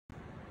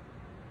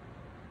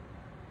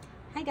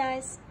Hi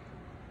guys!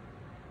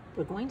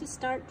 We're going to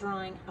start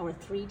drawing our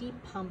 3D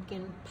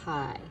pumpkin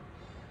pie.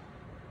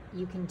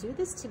 You can do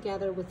this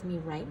together with me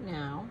right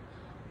now,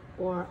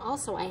 or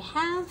also I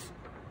have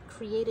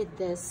created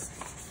this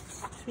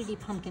 3D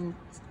pumpkin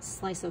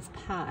slice of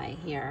pie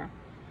here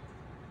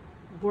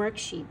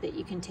worksheet that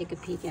you can take a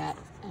peek at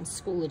on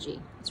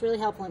Schoology. It's really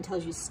helpful and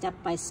tells you step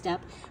by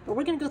step, but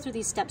we're going to go through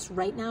these steps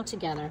right now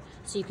together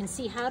so you can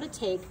see how to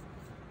take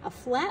a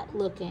flat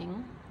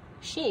looking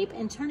shape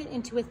and turn it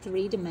into a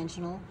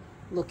three-dimensional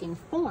looking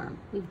form.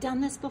 We've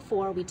done this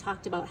before. We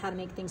talked about how to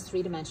make things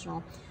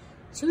three-dimensional.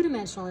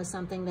 Two-dimensional is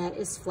something that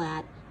is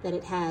flat, that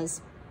it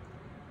has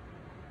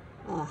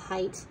a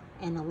height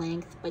and a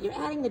length, but you're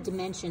adding the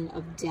dimension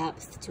of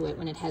depth to it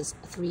when it has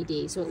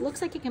 3D, so it looks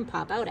like it can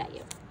pop out at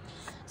you.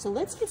 So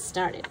let's get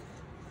started.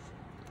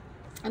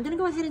 I'm gonna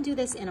go ahead and do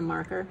this in a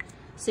marker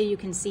so you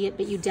can see it,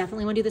 but you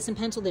definitely wanna do this in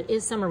pencil. There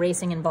is some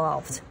erasing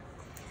involved.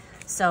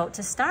 So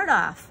to start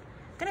off,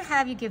 I'm gonna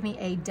have you give me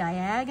a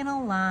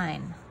diagonal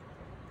line.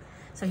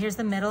 So here's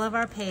the middle of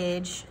our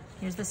page,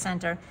 here's the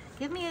center.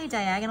 Give me a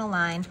diagonal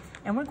line,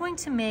 and we're going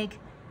to make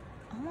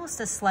almost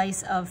a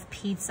slice of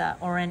pizza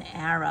or an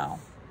arrow.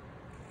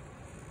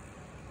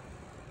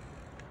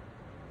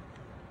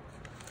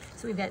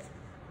 So we've got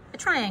a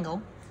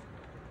triangle,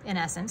 in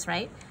essence,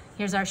 right?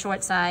 Here's our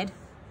short side.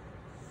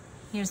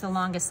 Here's the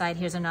longest side,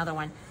 here's another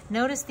one.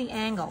 Notice the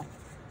angle.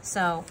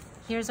 So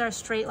here's our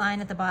straight line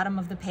at the bottom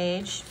of the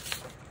page.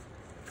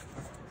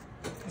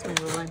 That's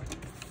my ruler.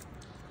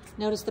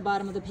 Notice the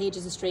bottom of the page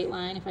is a straight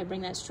line. If I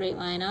bring that straight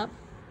line up,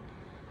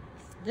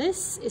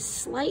 this is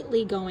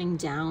slightly going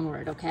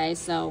downward, okay?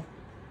 So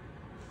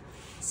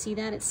see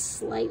that? It's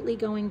slightly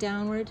going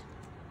downward.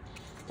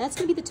 That's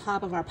gonna be the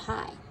top of our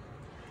pie.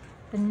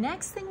 The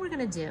next thing we're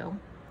gonna do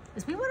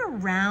is we wanna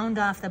round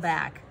off the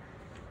back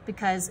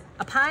because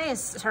a pie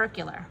is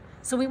circular.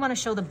 So we wanna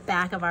show the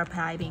back of our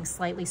pie being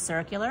slightly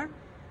circular.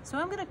 So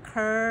I'm gonna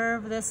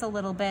curve this a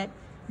little bit.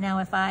 Now,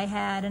 if I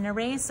had an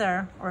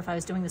eraser or if I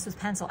was doing this with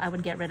pencil, I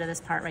would get rid of this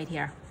part right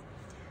here.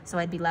 So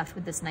I'd be left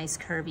with this nice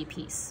curvy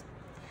piece.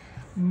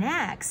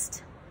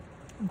 Next,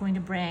 I'm going to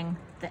bring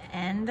the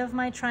end of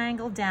my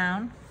triangle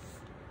down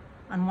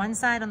on one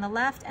side on the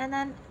left and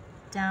then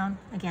down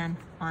again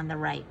on the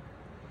right.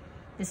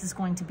 This is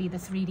going to be the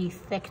 3D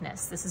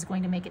thickness. This is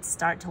going to make it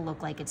start to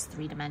look like it's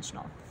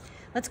three-dimensional.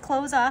 Let's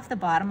close off the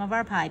bottom of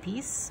our pie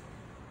piece.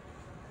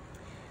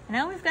 And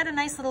now we've got a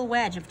nice little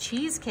wedge of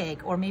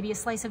cheesecake, or maybe a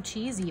slice of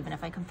cheese even.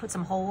 If I could put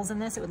some holes in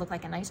this, it would look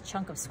like a nice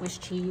chunk of Swiss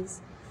cheese.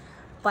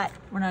 But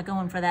we're not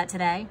going for that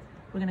today.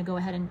 We're gonna go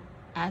ahead and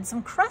add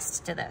some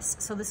crust to this.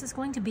 So this is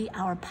going to be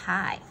our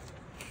pie.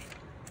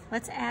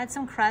 Let's add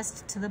some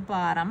crust to the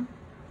bottom.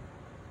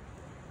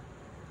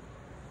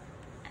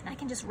 And I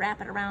can just wrap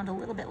it around a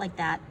little bit like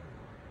that.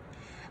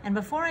 And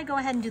before I go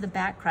ahead and do the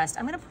back crust,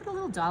 I'm gonna put a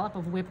little dollop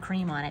of whipped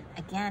cream on it.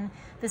 Again,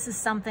 this is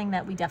something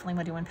that we definitely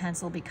wanna do in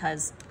pencil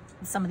because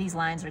some of these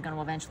lines are gonna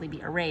eventually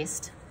be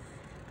erased.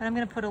 But I'm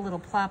gonna put a little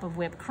plop of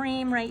whipped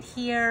cream right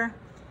here.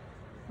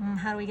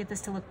 How do we get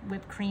this to look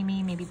whipped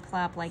creamy? Maybe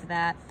plop like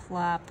that,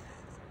 plop.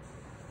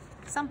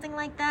 Something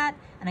like that.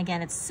 And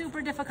again, it's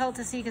super difficult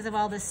to see because of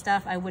all this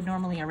stuff. I would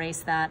normally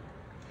erase that.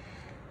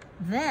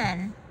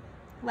 Then,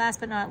 last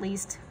but not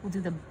least, we'll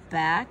do the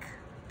back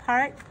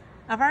part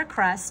of our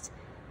crust.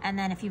 And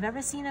then if you've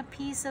ever seen a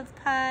piece of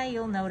pie,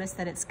 you'll notice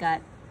that it's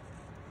got,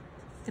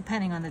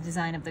 depending on the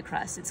design of the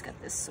crust, it's got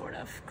this sort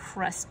of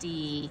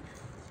crusty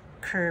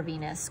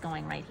curviness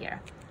going right here.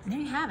 And there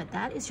you have it.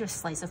 That is your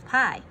slice of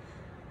pie.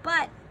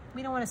 But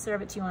we don't want to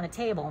serve it to you on a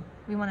table.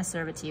 We want to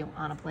serve it to you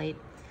on a plate.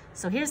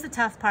 So here's the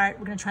tough part.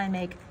 We're going to try and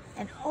make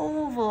an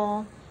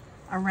oval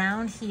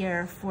around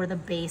here for the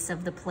base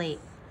of the plate.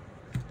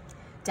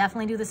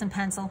 Definitely do this in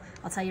pencil.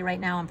 I'll tell you right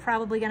now, I'm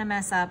probably going to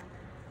mess up,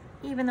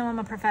 even though I'm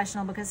a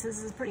professional, because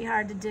this is pretty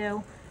hard to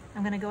do.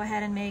 I'm gonna go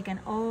ahead and make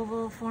an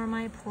oval for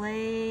my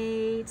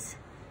plate.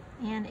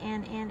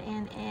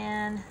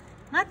 And.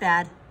 Not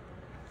bad.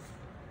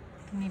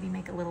 Maybe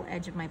make a little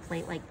edge of my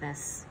plate like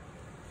this.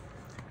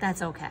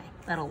 That's okay,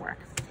 that'll work.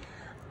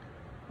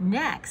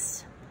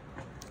 Next,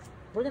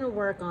 we're gonna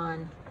work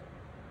on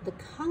the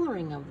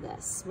coloring of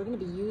this. We're gonna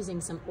be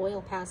using some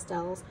oil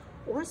pastels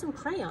or some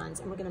crayons,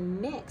 and we're gonna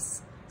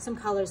mix some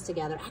colors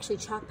together. Actually,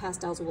 chalk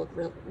pastels will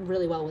work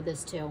really well with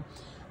this too.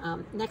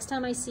 Next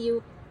time I see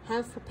you,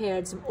 have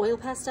prepared some oil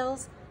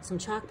pastels, some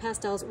chalk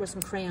pastels, or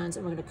some crayons,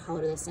 and we're gonna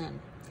color this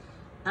in.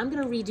 I'm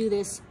gonna redo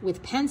this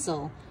with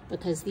pencil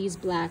because these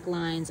black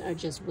lines are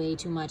just way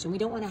too much, and we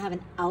don't wanna have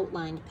an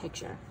outlined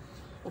picture.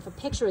 If a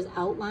picture is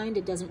outlined,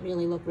 it doesn't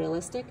really look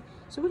realistic.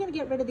 So we're gonna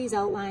get rid of these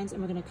outlines,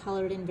 and we're gonna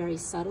color it in very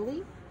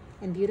subtly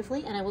and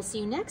beautifully, and I will see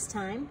you next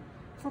time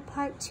for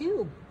part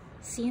 2.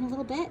 See you in a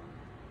little bit.